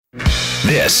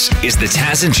This is the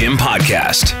Taz and Jim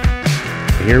podcast.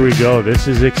 Here we go. This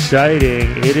is exciting.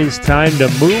 It is time to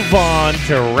move on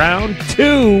to round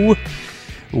two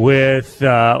with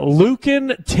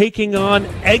Lucan taking on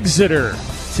Exeter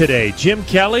today. Jim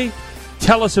Kelly,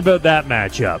 tell us about that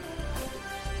matchup.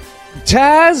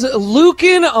 Taz,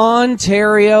 Lucan,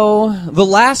 Ontario, the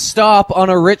last stop on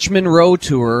a Richmond Row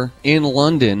tour in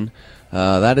London.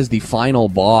 That is the final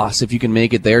boss, if you can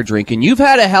make it there drinking. You've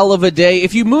had a hell of a day.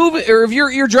 If you move, or if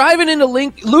you're driving into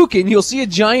Lucan, you'll see a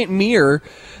giant mirror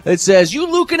that says, "You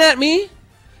looking at me?"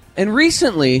 And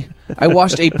recently, I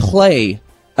watched a play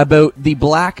about the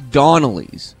Black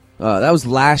Donnellys. That was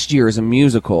last year as a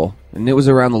musical, and it was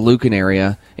around the Lucan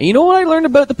area. And you know what I learned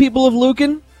about the people of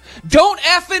Lucan? Don't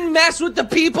effing mess with the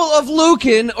people of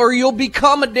Lucan, or you'll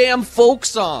become a damn folk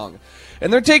song.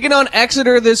 And they're taking on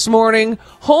Exeter this morning,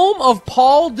 home of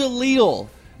Paul DeLille,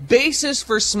 bassist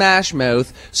for Smash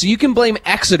Mouth, so you can blame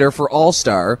Exeter for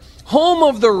All-Star. Home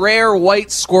of the rare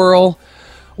white squirrel.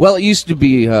 Well, it used to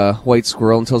be white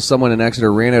squirrel until someone in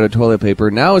Exeter ran out of toilet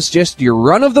paper. Now it's just your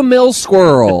run-of-the-mill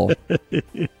squirrel.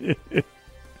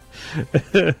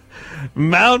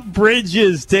 Mount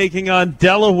Bridges taking on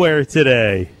Delaware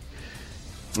today.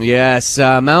 Yes,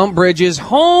 Mount Bridges,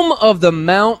 home of the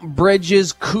Mount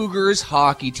Bridges Cougars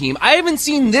hockey team. I haven't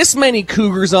seen this many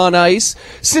Cougars on ice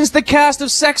since the cast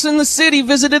of Sex and the City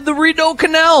visited the Rideau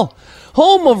Canal.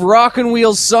 Home of Rock and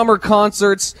Wheels summer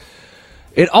concerts.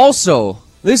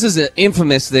 This is an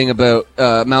infamous thing about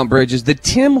Mount Bridges. The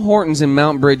Tim Hortons in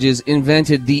Mount Bridges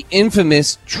invented the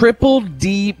infamous Triple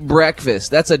D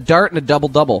breakfast. That's a dart and a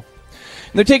double-double.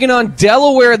 They're taking on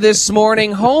Delaware this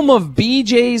morning, home of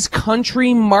BJ's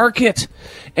Country Market,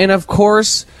 and of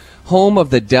course, home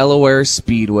of the Delaware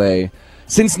Speedway.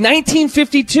 Since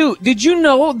 1952, did you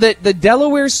know that the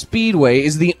Delaware Speedway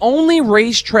is the only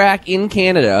racetrack in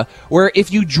Canada where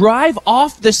if you drive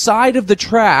off the side of the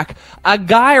track, a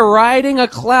guy riding a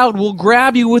cloud will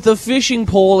grab you with a fishing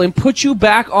pole and put you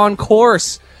back on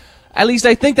course? At least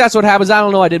I think that's what happens. I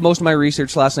don't know. I did most of my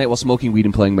research last night while smoking weed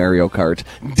and playing Mario Kart.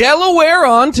 Delaware,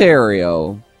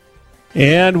 Ontario.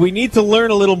 And we need to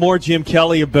learn a little more, Jim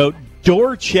Kelly, about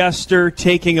Dorchester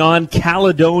taking on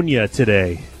Caledonia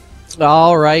today.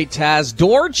 All right, Taz.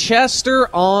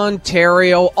 Dorchester,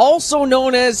 Ontario, also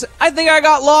known as I think I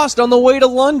got lost on the way to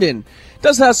London.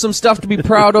 Does have some stuff to be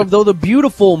proud of, though. The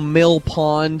beautiful Mill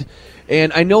Pond.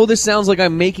 And I know this sounds like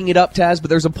I'm making it up, Taz, but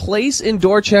there's a place in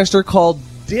Dorchester called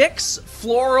Dick's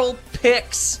Floral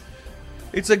Picks.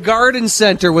 It's a garden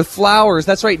center with flowers.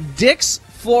 That's right, Dick's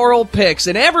Floral Picks.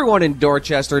 And everyone in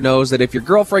Dorchester knows that if your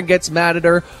girlfriend gets mad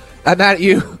at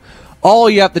you, all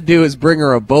you have to do is bring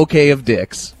her a bouquet of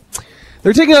dicks.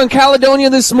 They're taking on Caledonia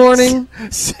this morning.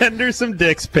 Send her some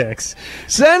Dick's pics.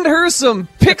 Send her some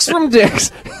pics from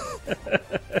Dick's.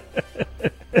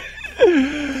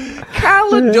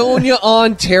 Caledonia,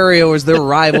 Ontario is their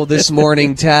rival this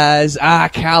morning, Taz.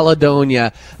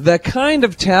 Caledonia. The kind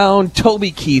of town Toby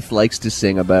Keith likes to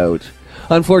sing about.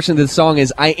 Unfortunately, the song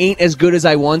is I Ain't As Good As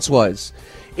I Once Was.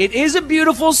 It is a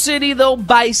beautiful city, though,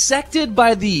 bisected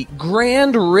by the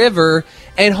Grand River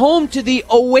and home to the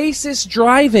Oasis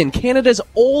Drive-In, Canada's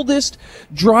oldest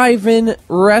drive-in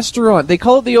restaurant. They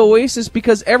call it the Oasis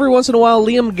because every once in a while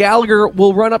Liam Gallagher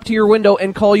will run up to your window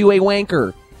and call you a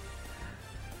wanker.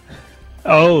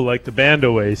 Oh, like the band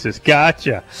Oasis.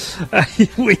 Gotcha.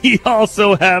 We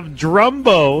also have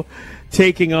Drumbo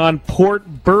taking on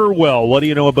Port Burwell. What do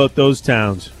you know about those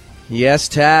towns? Yes,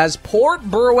 Taz. Port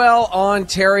Burwell,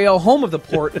 Ontario, home of the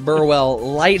Port Burwell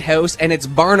Lighthouse and its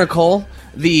Barnacle,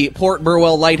 the Port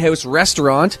Burwell Lighthouse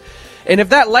restaurant. And if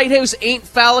that lighthouse ain't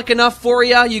phallic enough for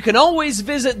you, you can always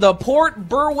visit the Port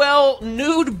Burwell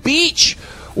Nude Beach,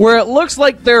 where it looks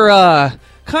like they're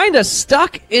kind of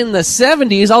stuck in the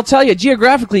 70s. I'll tell you,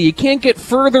 geographically, you can't get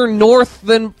further north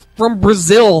than from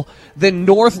Brazil than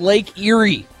North Lake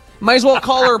Erie. Might as well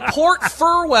call her Port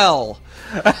Furwell.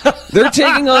 They're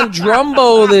taking on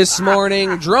Drumbo this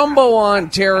morning. Drumbo,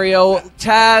 Ontario.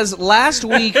 Taz, last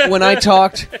week when I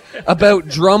talked about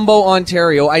Drumbo,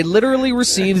 Ontario, I literally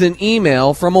received an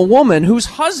email from a woman whose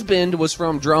husband was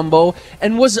from Drumbo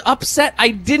and was upset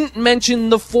I didn't mention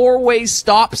the four-way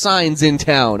stop signs in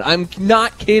town. I'm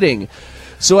not kidding.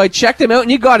 So I checked them out,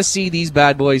 and you got to see these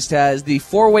bad boys, Taz. The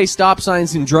four-way stop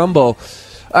signs in Drumbo.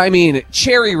 I mean,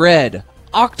 cherry red,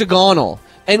 octagonal.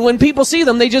 And when people see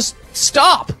them, they just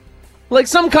stop. Like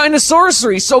some kind of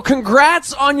sorcery. So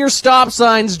congrats on your stop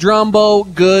signs,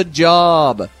 Drumbo. Good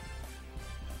job.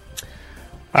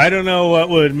 I don't know what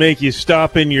would make you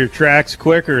stop in your tracks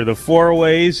quicker, the four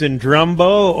ways in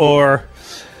Drumbo or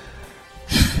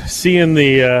seeing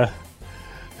the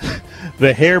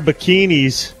hair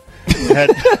bikinis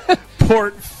at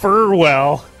Port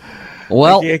Furwell.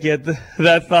 Well, I can't get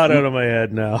that thought out of my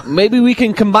head now. maybe we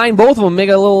can combine both of them, make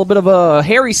a little bit of a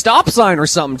hairy stop sign or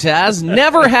something, Taz.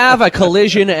 Never have a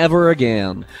collision ever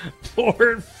again.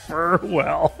 Port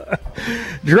Furwell.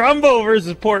 Drumbo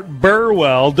versus Port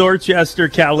Burwell. Dorchester,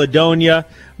 Caledonia.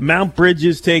 Mount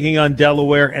Bridges taking on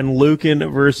Delaware. And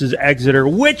Lucan versus Exeter.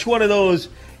 Which one of those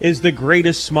is the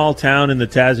greatest small town in the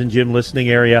Taz and Jim listening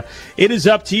area? It is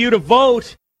up to you to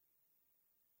vote.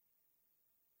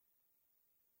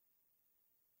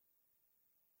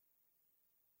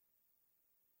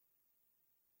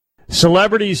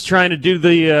 Celebrities trying to do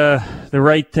the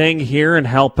right thing here and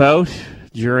help out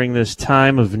during this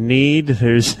time of need.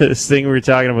 There's this thing we were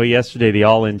talking about yesterday, the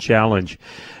All-In Challenge,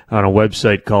 on a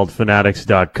website called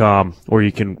Fanatics.com, where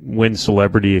you can win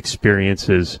celebrity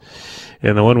experiences.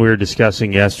 And the one we were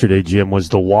discussing yesterday, Jim, was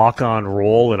the walk-on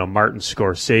role in a Martin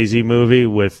Scorsese movie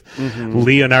with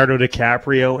Leonardo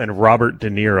DiCaprio and Robert De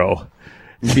Niro.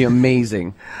 It'd be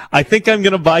amazing. I think I'm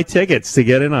going to buy tickets to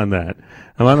get in on that.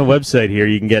 I'm on the website here.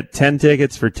 You can get 10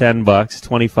 tickets for $10,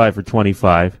 25 for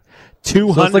 25,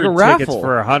 200 like a tickets raffle.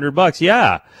 for $100.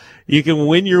 Yeah, you can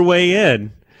win your way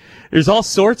in. There's all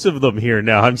sorts of them here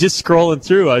now. I'm just scrolling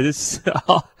through.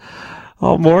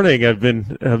 All morning I've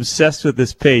been obsessed with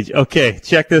this page. Okay,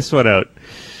 check this one out.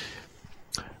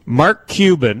 Mark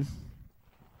Cuban.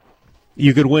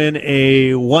 You could win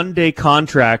a one-day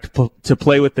contract to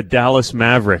play with the Dallas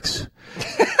Mavericks.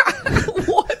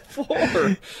 What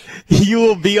for? You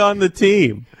will be on the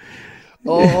team.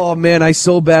 Oh, man, I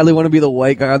so badly want to be the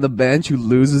white guy on the bench who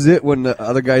loses it when the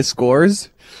other guy scores.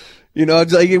 You know,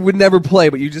 it's like it would never play,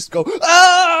 but you just go,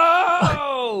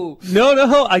 oh!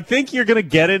 No, I think you're going to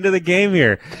get into the game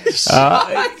here.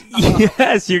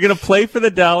 Yes, you're going to play for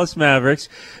the Dallas Mavericks,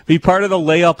 be part of the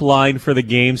layup line for the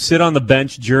game, sit on the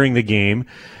bench during the game,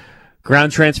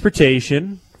 ground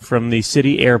transportation from the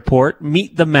city airport,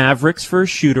 meet the Mavericks for a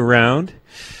shoot-around.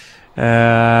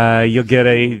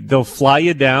 They'll fly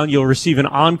you down. You'll receive an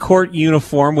on-court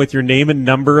uniform with your name and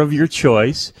number of your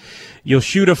choice. You'll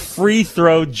shoot a free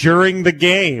throw during the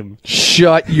game.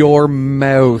 Shut your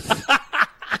mouth.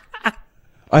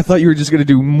 I thought you were just going to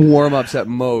do warm-ups at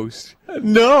most.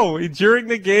 No, during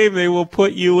the game, they will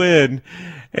put you in,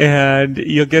 and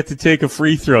you'll get to take a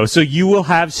free throw. So you will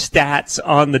have stats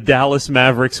on the Dallas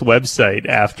Mavericks website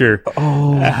after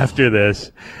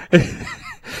this.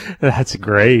 That's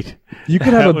great. You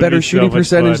could have a better shooting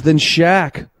percentage than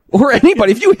Shaq. Or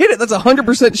anybody. If you hit it, that's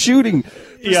 100% shooting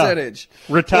percentage.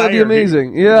 Yeah. Retire. That'd be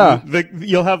amazing. Yeah.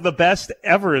 You'll have the best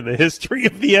ever in the history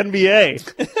of the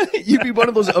NBA. You'd be one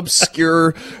of those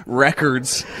obscure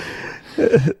records.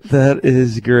 That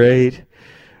is great.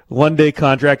 One-day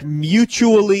contract,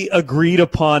 mutually agreed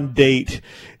upon date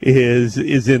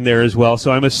is in there as well.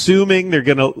 So I'm assuming they're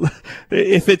going to,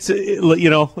 if it's,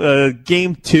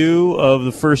 game 2 of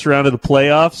the first round of the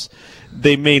playoffs,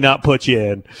 they may not put you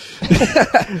in.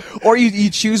 Or you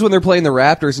choose when they're playing the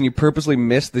Raptors and you purposely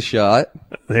miss the shot.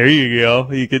 There you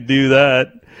go. You could do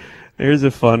that. There's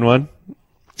a fun one.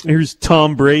 Here's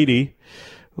Tom Brady.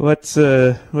 What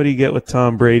do you get with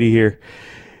Tom Brady here?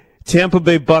 Tampa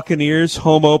Bay Buccaneers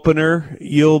home opener.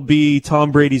 You'll be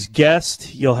Tom Brady's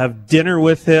guest. You'll have dinner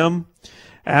with him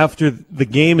after the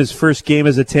game, his first game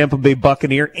as a Tampa Bay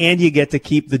Buccaneer, and you get to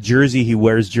keep the jersey he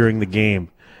wears during the game.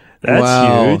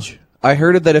 That's huge. I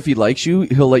heard that if he likes you,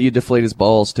 he'll let you deflate his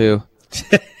balls, too.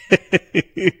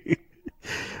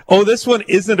 Oh, this one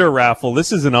isn't a raffle.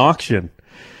 This is an auction.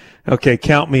 Okay,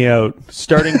 count me out.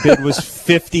 Starting bid was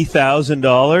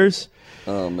 $50,000.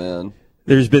 Oh, man.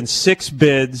 There's been 6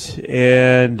 bids,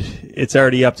 and it's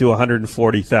already up to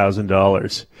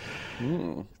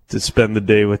 $140,000 to spend the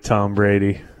day with Tom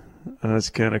Brady. That's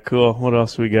kind of cool. What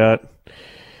else we got?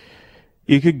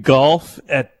 You could golf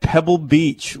at Pebble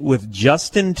Beach with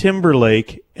Justin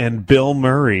Timberlake and Bill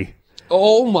Murray.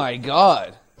 Oh, my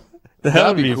God.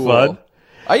 That'd be cool. Fun.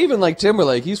 I even like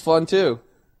Timberlake. He's fun, too.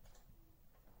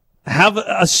 Have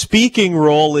a speaking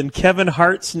role in Kevin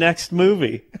Hart's next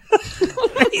movie.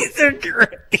 These are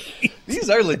great. These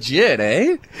are legit,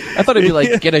 eh? I thought it'd be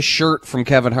like get a shirt from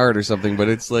Kevin Hart or something, but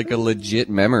it's like a legit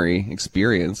memory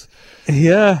experience.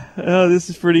 Yeah, this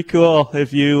is pretty cool.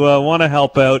 If you want to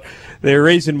help out, they're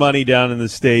raising money down in the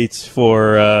States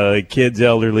for kids,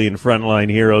 elderly, and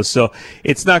frontline heroes. So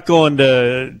it's not going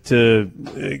to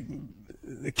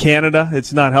Canada.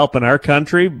 It's not helping our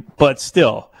country, but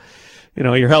still. You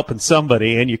know, you're helping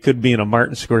somebody, and you could be in a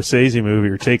Martin Scorsese movie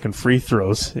or taking free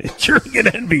throws during an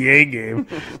NBA game.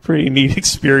 Pretty neat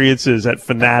experiences at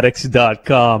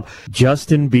Fanatics.com.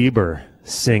 Justin Bieber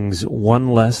sings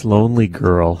One Less Lonely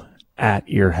Girl at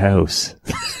your house.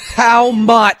 How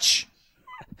much?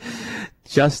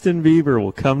 Justin Bieber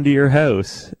will come to your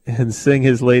house and sing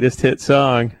his latest hit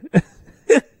song.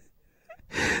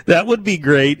 That would be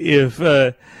great if,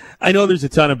 I know there's a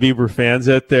ton of Bieber fans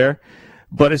out there,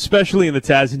 but especially in the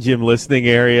Taz and Jim listening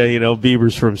area,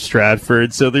 Bieber's from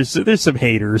Stratford, so there's some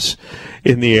haters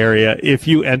in the area. If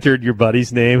you entered your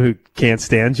buddy's name who can't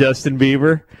stand Justin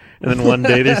Bieber, and then one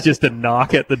day there's just a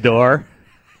knock at the door,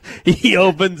 he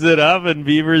opens it up and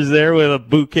Bieber's there with a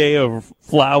bouquet of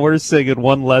flowers singing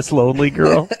One Less Lonely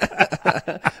Girl. Baby,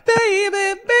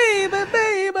 baby,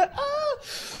 baby.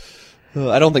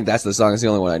 I don't think that's the song. It's the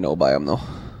only one I know by him, though.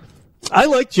 I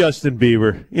like Justin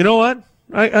Bieber. You know what?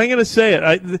 I'm going to say it.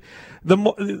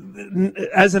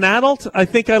 As an adult, I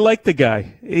think I like the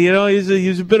guy.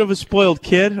 He's a bit of a spoiled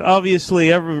kid.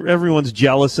 Obviously, everyone's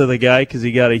jealous of the guy because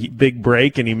he got a big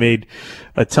break and he made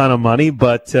a ton of money.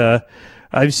 But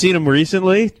I've seen him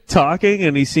recently talking,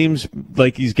 and he seems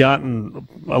like he's gotten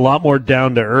a lot more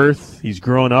down to earth. He's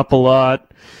grown up a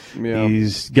lot. Yeah.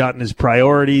 He's gotten his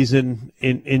priorities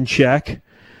in check.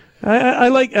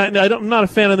 I'm not a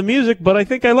fan of the music, but I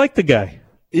think I like the guy.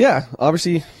 Yeah,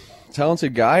 obviously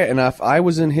talented guy, and if I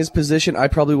was in his position, I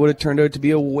probably would have turned out to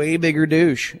be a way bigger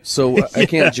douche. So yeah. I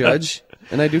can't judge,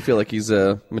 and I do feel like he's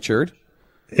matured.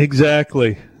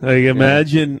 Exactly. Like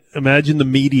imagine the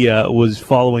media was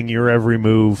following your every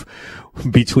move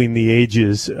between the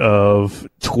ages of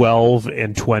 12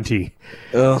 and 20.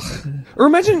 Ugh. Or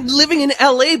imagine living in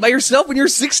LA by yourself when you're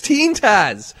 16,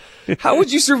 Taz. How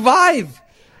would you survive?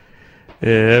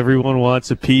 Everyone wants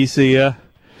a piece of you.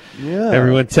 Yeah.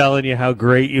 Everyone telling you how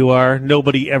great you are.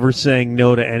 Nobody ever saying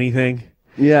no to anything.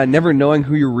 Yeah, never knowing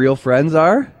who your real friends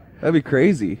are. That'd be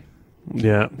crazy.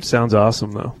 Yeah, sounds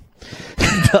awesome, though.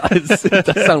 It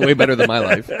does sound way better than my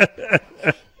life.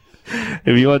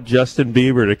 If you want Justin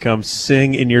Bieber to come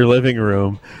sing in your living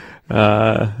room,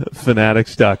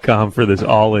 fanatics.com for this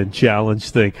all-in challenge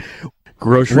thing.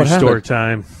 Grocery store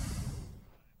time.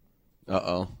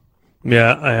 Uh-oh.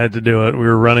 Yeah, I had to do it. We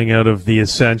were running out of the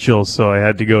essentials, so I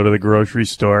had to go to the grocery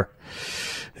store.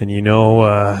 And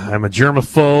I'm a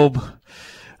germaphobe.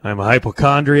 I'm a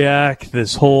hypochondriac.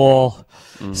 This whole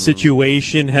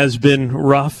situation has been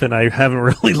rough, and I haven't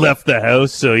really left the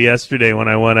house. So yesterday when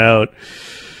I went out,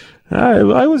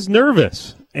 I was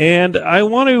nervous. And I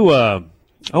want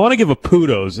to give a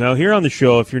kudos. Now, here on the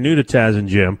show, if you're new to Taz and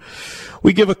Jim,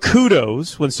 we give a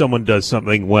kudos when someone does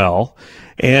something well,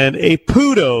 and a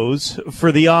kudos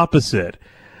for the opposite.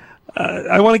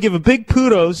 I want to give a big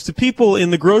kudos to people in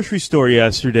the grocery store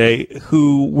yesterday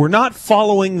who were not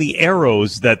following the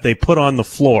arrows that they put on the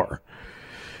floor.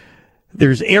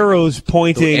 There's arrows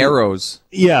pointing. The arrows.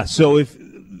 Yeah, so if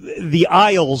the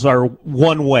aisles are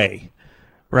one way,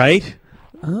 right?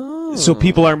 Oh. So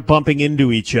people aren't bumping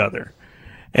into each other.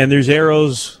 And there's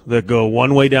arrows that go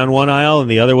one way down one aisle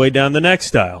and the other way down the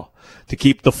next aisle to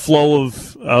keep the flow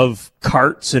of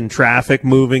carts and traffic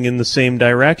moving in the same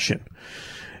direction.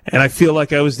 And I feel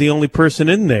like I was the only person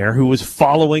in there who was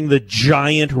following the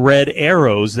giant red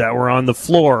arrows that were on the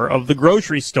floor of the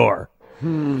grocery store.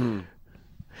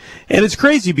 And it's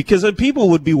crazy because people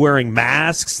would be wearing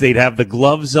masks, they'd have the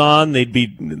gloves on, they'd be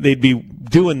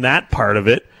doing that part of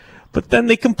it, but then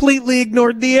they completely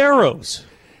ignored the arrows.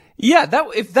 Yeah,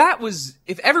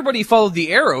 if everybody followed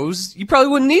the arrows, you probably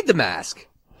wouldn't need the mask.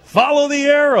 Follow the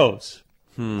arrows.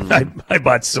 I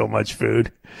bought so much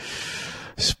food.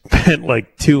 Spent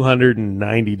like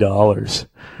 $290.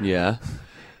 Yeah.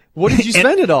 What did you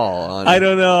spend it all on? I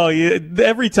don't know.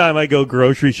 Every time I go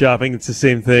grocery shopping, it's the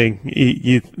same thing.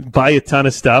 You buy a ton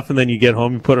of stuff, and then you get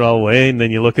home, you put it all away, and then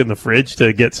you look in the fridge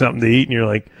to get something to eat, and you're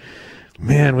like,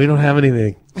 man, we don't have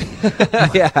anything.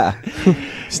 Yeah.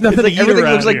 There's nothing to eat everything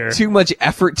around looks like here. too much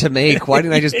effort to make. Why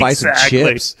didn't I just buy some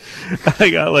chips? I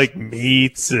got like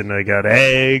meats, and I got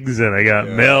eggs, and I got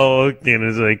milk, and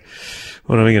it's like,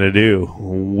 what am I going to do?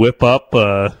 Whip up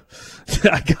I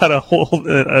got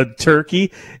a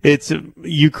turkey. It's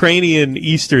Ukrainian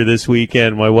Easter this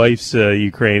weekend. My wife's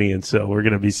Ukrainian, so we're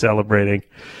going to be celebrating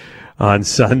on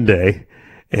Sunday.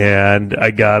 And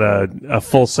I got a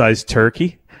full-size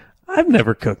turkey. I've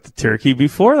never cooked a turkey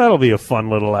before. That'll be a fun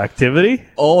little activity.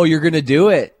 Oh, you're going to do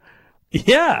it?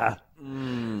 Yeah.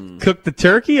 Cook the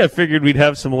turkey. I figured we'd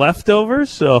have some leftovers,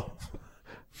 so...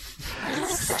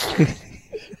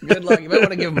 Good luck. You might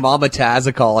want to give Mama Taz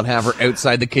a call and have her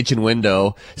outside the kitchen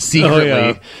window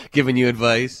secretly giving you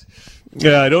advice.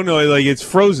 Yeah, I don't know. Like, it's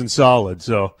frozen solid,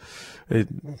 so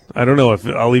I don't know if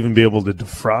I'll even be able to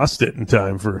defrost it in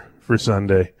time for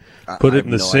Sunday. Put it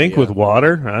in the sink with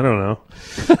water? I don't know.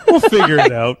 We'll figure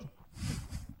it out.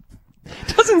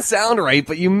 Doesn't sound right,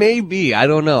 but you may be. I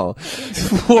don't know.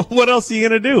 Well, what else are you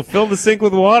going to do? Fill the sink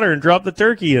with water and drop the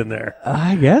turkey in there.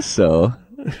 I guess so.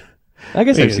 I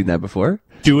guess I've seen that before.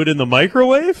 Do it in the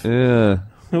microwave? Yeah.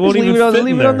 It won't even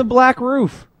leave it on the black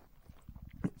roof.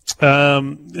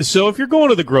 So if you're going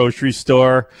to the grocery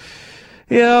store,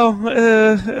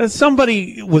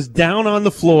 somebody was down on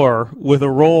the floor with a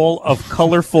roll of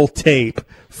colorful tape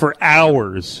for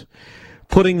hours,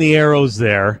 putting the arrows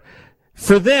there.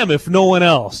 For them, if no one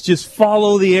else, just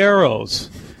follow the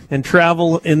arrows and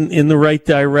travel in the right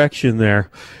direction there.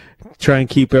 Try and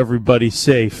keep everybody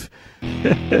safe.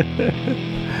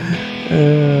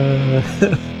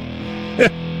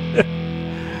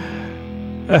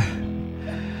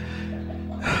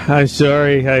 I'm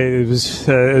sorry. I was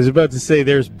about to say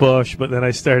there's Bush, but then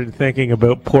I started thinking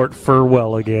about Port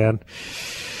Burwell again.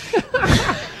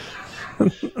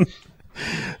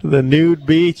 The nude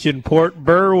beach in Port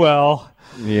Burwell.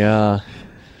 Yeah.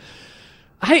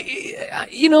 I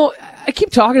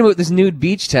keep talking about this nude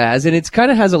beach, Taz, and it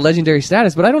kind of has a legendary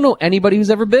status, but I don't know anybody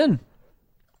who's ever been.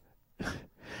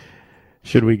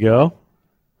 Should we go?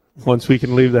 Once we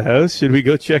can leave the house, should we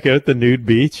go check out the nude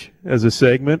beach as a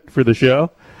segment for the show?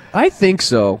 I think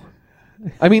so.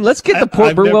 I mean, let's get the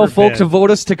Port Burwell folk to vote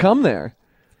us to come there.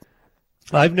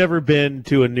 I've never been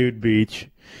to a nude beach.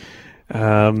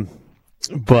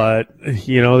 But,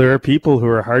 there are people who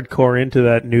are hardcore into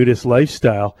that nudist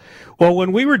lifestyle. Well,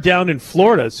 when we were down in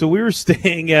Florida, so we were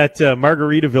staying at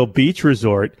Margaritaville Beach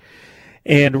Resort,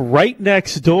 and right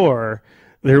next door,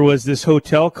 there was this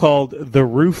hotel called The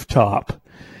Rooftop.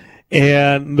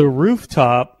 And The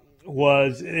Rooftop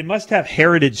it must have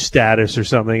heritage status or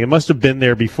something. It must have been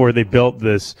there before they built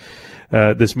this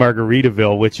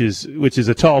Margaritaville, which is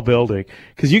a tall building,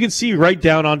 because you can see right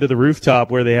down onto the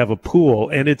rooftop where they have a pool,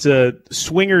 and it's a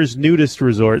swingers nudist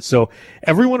resort. So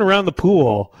everyone around the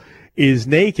pool is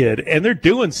naked, and they're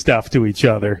doing stuff to each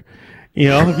other.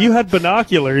 If you had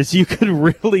binoculars, you could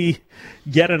really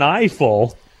get an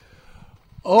eyeful.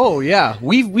 Oh yeah,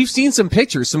 we've seen some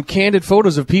pictures, some candid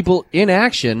photos of people in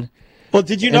action. Well,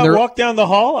 did you not walk down the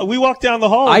hall? We walked down the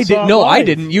hall. I didn't. No, I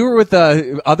didn't. You were with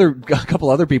a couple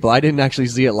other people. I didn't actually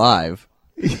see it live.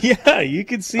 Yeah, you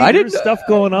could see there's stuff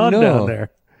going on down there.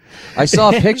 I saw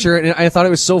a picture, and I thought it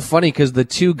was so funny because the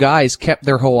two guys kept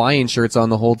their Hawaiian shirts on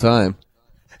the whole time.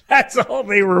 That's all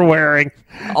they were wearing.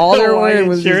 All they were wearing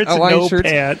was shirts Hawaiian and no shirts,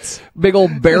 pants. Big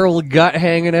old barrel gut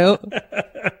hanging out.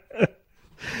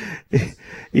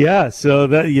 Yeah, so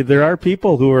there are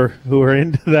people who are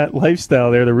into that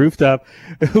lifestyle there, the rooftop.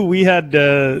 We had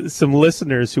some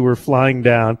listeners who were flying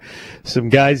down, some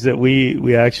guys that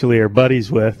we actually are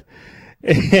buddies with,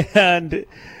 and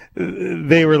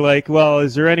they were like, well,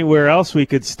 is there anywhere else we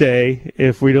could stay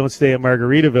if we don't stay at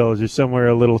Margaritaville? Is there somewhere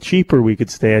a little cheaper we could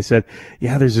stay? I said,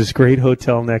 yeah, there's this great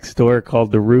hotel next door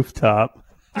called The Rooftop.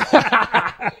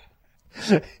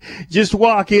 Just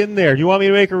walk in there. Do you want me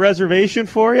to make a reservation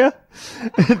for you?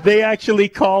 They actually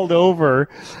called over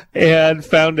and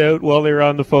found out while they were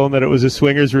on the phone that it was a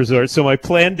swingers resort. So my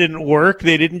plan didn't work.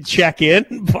 They didn't check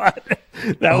in, but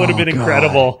that would have been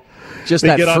incredible. Just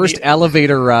that first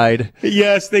elevator ride.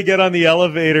 Yes, they get on the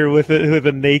elevator with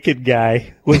a naked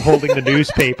guy holding the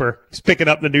newspaper. He's picking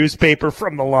up the newspaper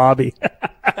from the lobby.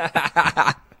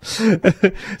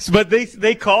 But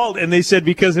they called and they said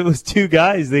because it was two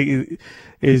guys, the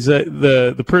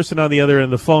person on the other end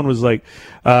of the phone was like,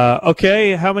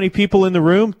 okay, how many people in the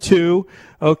room? 2.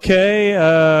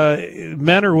 Okay,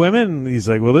 men or women? He's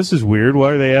like, well, this is weird.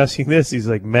 Why are they asking this? He's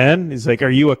like, men. He's like, are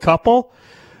you a couple?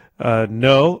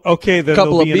 No. Okay, then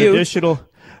there'll be an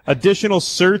additional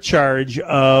surcharge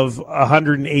of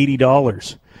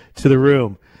 $180 to the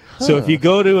room. So if you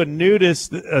go to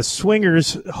a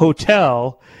swingers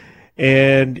hotel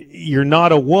and you're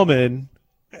not a woman,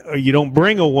 or you don't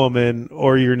bring a woman,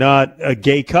 or you're not a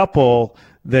gay couple,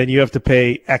 then you have to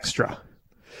pay extra.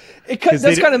 That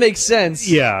kind of makes sense.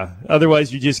 Yeah.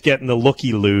 Otherwise, you're just getting the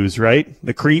looky-loos, right?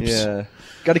 The creeps. Yeah.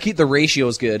 Got to keep the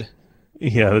ratios good.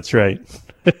 Yeah, that's right.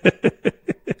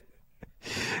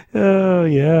 Oh,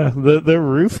 yeah. The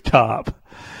rooftop.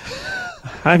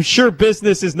 I'm sure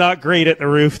business is not great at the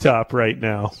rooftop right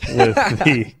now with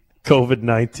the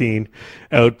COVID-19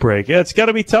 outbreak. Yeah, it's got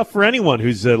to be tough for anyone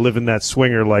who's living that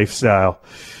swinger lifestyle.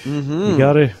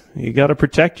 Mm-hmm. You gotta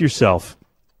protect yourself.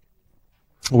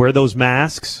 Wear those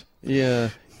masks. Yeah,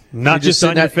 not just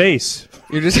on your face.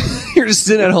 You're just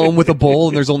sitting at home with a bowl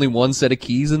and there's only one set of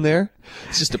keys in there.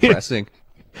 It's just depressing.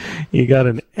 You got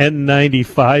an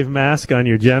N95 mask on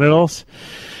your genitals.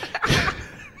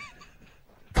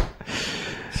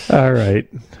 All right.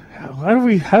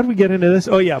 how do we get into this?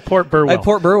 Oh yeah, Port Burwell. At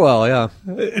Port Burwell, yeah.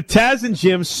 Taz and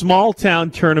Jim's small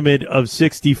town tournament of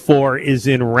 64 is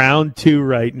in round 2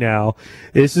 right now.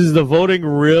 This is the voting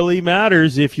really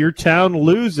matters. If your town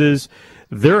loses,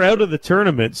 they're out of the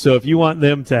tournament. So if you want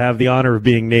them to have the honor of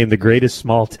being named the greatest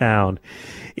small town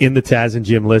in the Taz and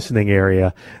Jim listening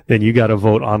area, then you got to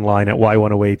vote online at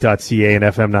y108.ca and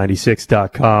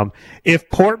fm96.com. If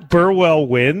Port Burwell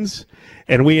wins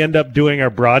and we end up doing our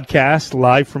broadcast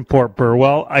live from Port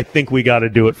Burwell, I think we got to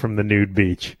do it from the nude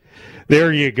beach.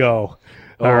 There you go.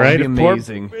 All right.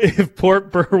 Amazing. If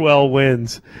Port Burwell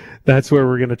wins, that's where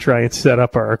we're going to try and set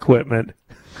up our equipment.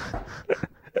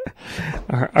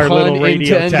 Our little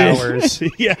radio intended. towers.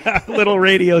 Yeah, little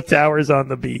radio towers on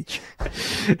the beach.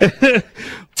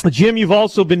 Jim, you've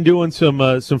also been doing some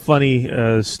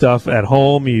funny stuff at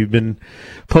home. You've been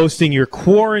posting your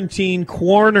quarantine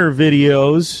corner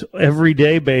videos every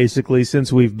day, basically,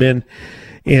 since we've been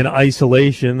in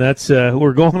isolation. That's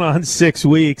we're going on 6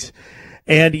 weeks.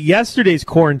 And yesterday's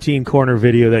quarantine corner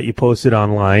video that you posted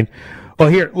online. Well,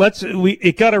 here,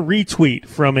 it got a retweet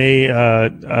from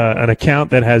an account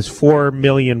that has 4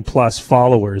 million plus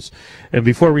followers. And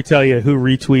before we tell you who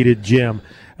retweeted Jim,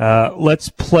 let's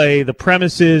play. The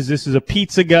premise is this is a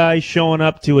pizza guy showing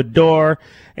up to a door,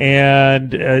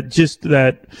 and just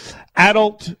that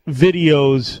adult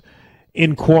videos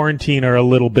in quarantine are a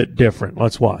little bit different.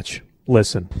 Let's watch.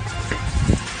 Listen.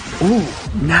 Ooh,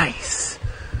 nice.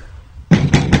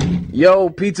 Yo,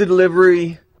 pizza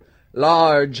delivery,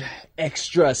 large,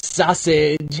 extra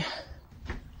sausage.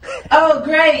 Oh,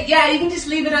 great. Yeah, you can just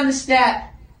leave it on the step.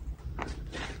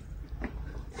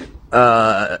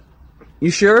 You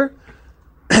sure?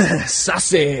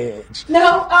 Sausage.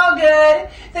 No, all good.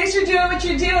 Thanks for doing what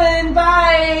you're doing.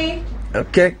 Bye.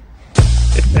 Okay.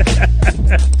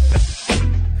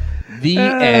 The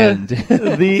end.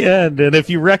 The end. And if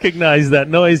you recognize that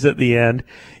noise at the end,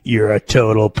 you're a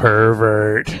total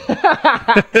pervert.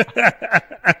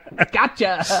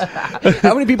 Gotcha.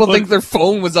 How many people think their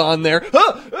phone was on there?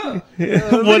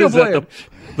 What is that?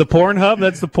 The Pornhub?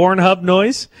 That's the Pornhub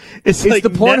noise? It's like the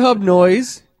Pornhub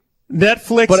noise.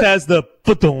 Netflix has the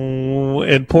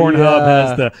and Pornhub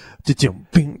has the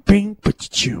bing bing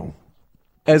ba-choo.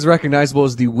 As recognizable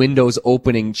as the Windows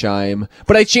opening chime.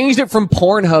 But I changed it from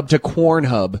Pornhub to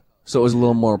Cornhub, so it was a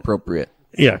little more appropriate.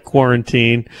 Yeah,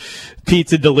 quarantine.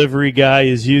 Pizza delivery guy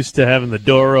is used to having the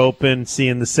door open,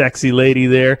 seeing the sexy lady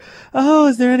there. Oh,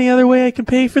 is there any other way I can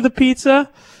pay for the pizza?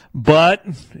 But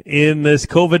in this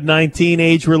COVID-19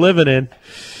 age we're living in,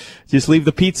 just leave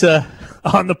the pizza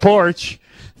on the porch.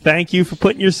 Thank you for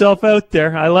putting yourself out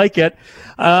there. I like it.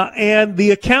 And the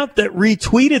account that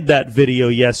retweeted that video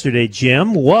yesterday,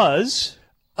 Jim, was...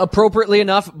 appropriately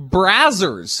enough,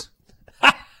 Brazzers.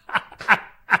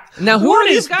 Now, who What are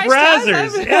is these guys?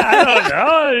 Brazzers? Yeah, I don't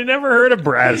know. I never heard of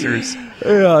Brazzers.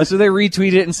 Yeah, so they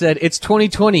retweeted it and said, it's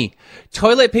 2020.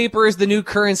 Toilet paper is the new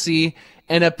currency,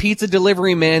 and a pizza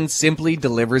delivery man simply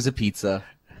delivers a pizza.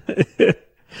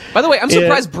 By the way, I'm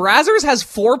surprised Brazzers has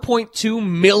 4.2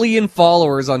 million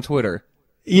followers on Twitter.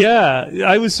 Yeah,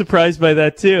 I was surprised by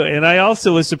that too. And I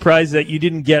also was surprised that you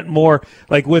didn't get more,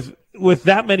 like with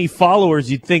that many followers,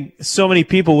 you'd think so many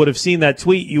people would have seen that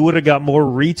tweet. You would have got more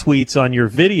retweets on your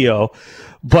video.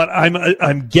 But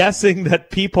I'm guessing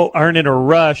that people aren't in a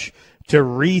rush to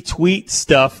retweet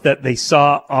stuff that they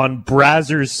saw on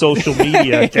Brazzers' social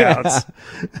media accounts.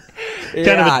 Kind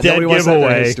of a dead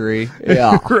giveaway. History.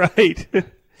 Yeah. Right.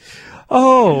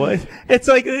 Oh, it's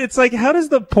like how does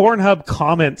the Pornhub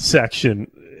comment section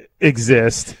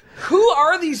exist? Who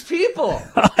are these people?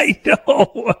 I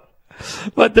know.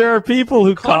 But there are people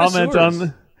who comment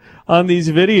on these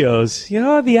videos. You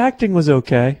know, the acting was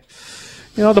okay.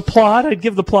 You know, the plot, I'd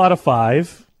give the plot a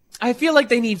 5. I feel like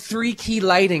they need 3 key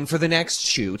lighting for the next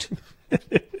shoot.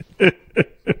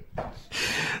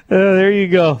 There you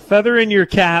go. Feather in your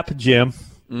cap, Jim.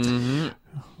 Mm-hmm.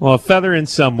 Well, feather in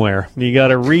somewhere. You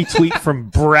got a retweet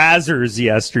from Brazzers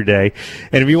yesterday.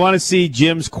 And if you want to see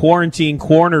Jim's Quarantine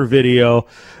Corner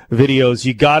videos,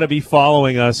 you got to be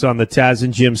following us on the Taz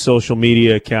and Jim social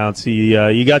media accounts.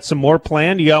 You got some more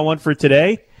planned? You got one for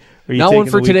today? Not one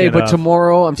for today, but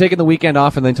tomorrow. I'm taking the weekend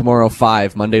off, and then tomorrow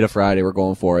 5, Monday to Friday. We're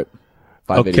going for it.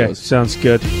 5 videos. Okay, sounds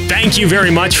good. Thank you very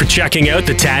much for checking out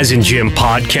the Taz and Jim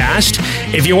podcast.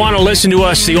 If you want to listen to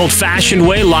us the old-fashioned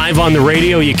way, live on the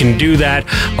radio, you can do that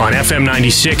on FM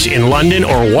 96 in London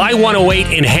or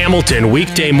Y108 in Hamilton,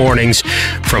 weekday mornings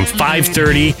from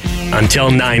 5:30 until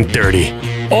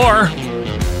 9:30. Or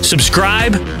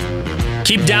subscribe,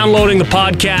 keep downloading the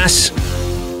podcasts,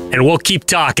 and we'll keep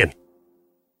talking.